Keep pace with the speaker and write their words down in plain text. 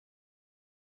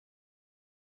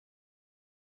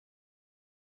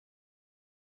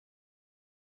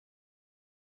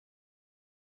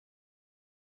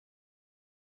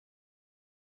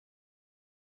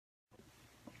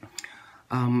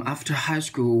After high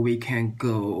school, we can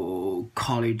go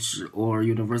college or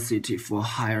university for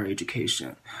higher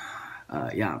education.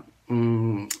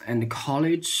 And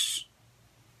college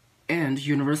and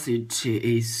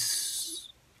university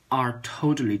are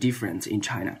totally different in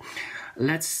China.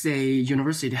 Let's say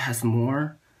university has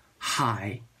more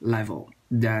high level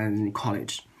than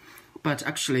college, but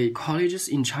actually colleges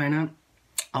in China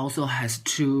also has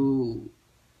two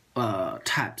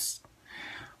types.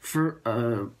 For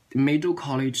middle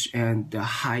college and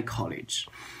high college.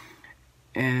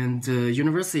 And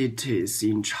universities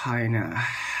in China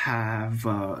have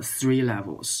three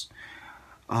levels.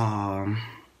 How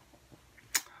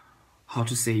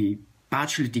to say,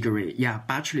 bachelor degree. Yeah,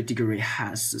 bachelor degree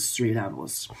has three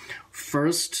levels.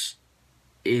 First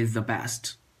is the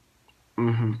best.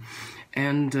 And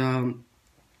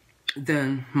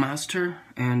then master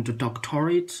and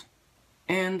doctorate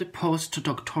and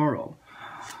postdoctoral.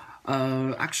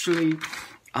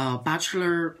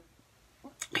 Bachelor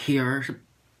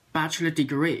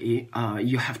degree,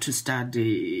 you have to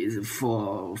study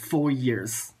for 4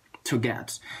 years to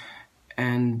get,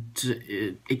 and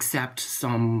except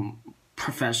some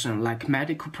profession like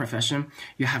medical profession,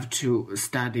 you have to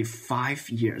study 5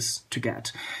 years to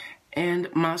get, and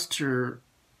master,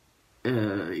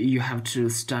 you have to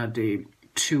study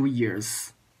 2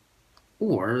 years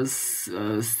or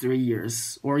 3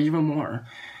 years or even more.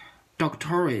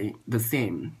 Doctorate, the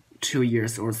same, 2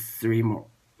 years or 3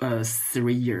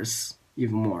 years,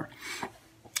 even more.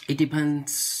 It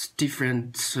depends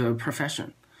different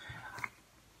profession.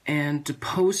 And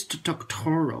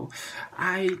postdoctoral,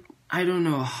 I don't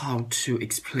know how to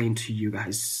explain to you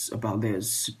guys about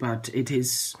this, but it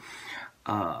is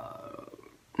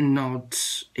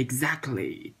not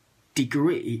exactly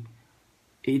degree.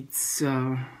 It's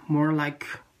more like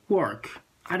work.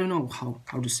 I don't know how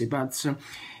to say, but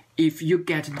if you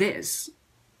get this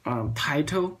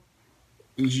title,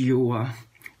 you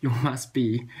must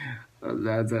be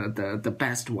the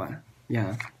best one.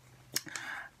 Yeah.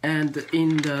 And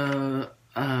in the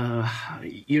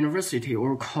university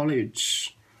or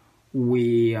college,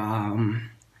 we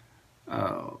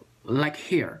like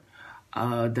here,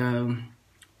 the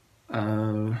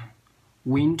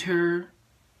winter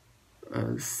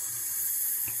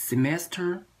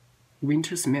semester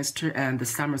and the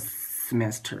summer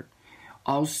semester.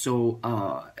 Also,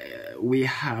 we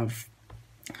have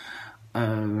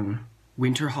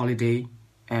winter holiday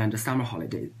and summer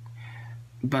holiday.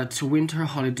 But winter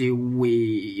holiday,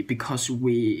 because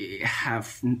we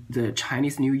have the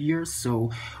Chinese New Year,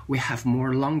 so we have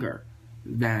more longer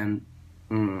than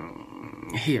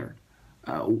here.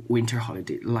 Winter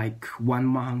holiday, like 1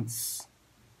 month,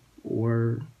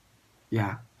 or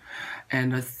yeah.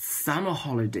 And the summer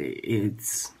holiday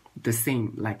is the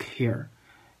same like here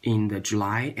in the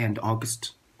July and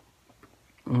August.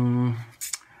 I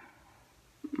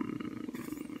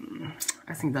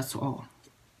think that's all.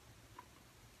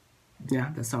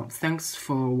 Yeah, that's all. Thanks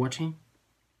for watching.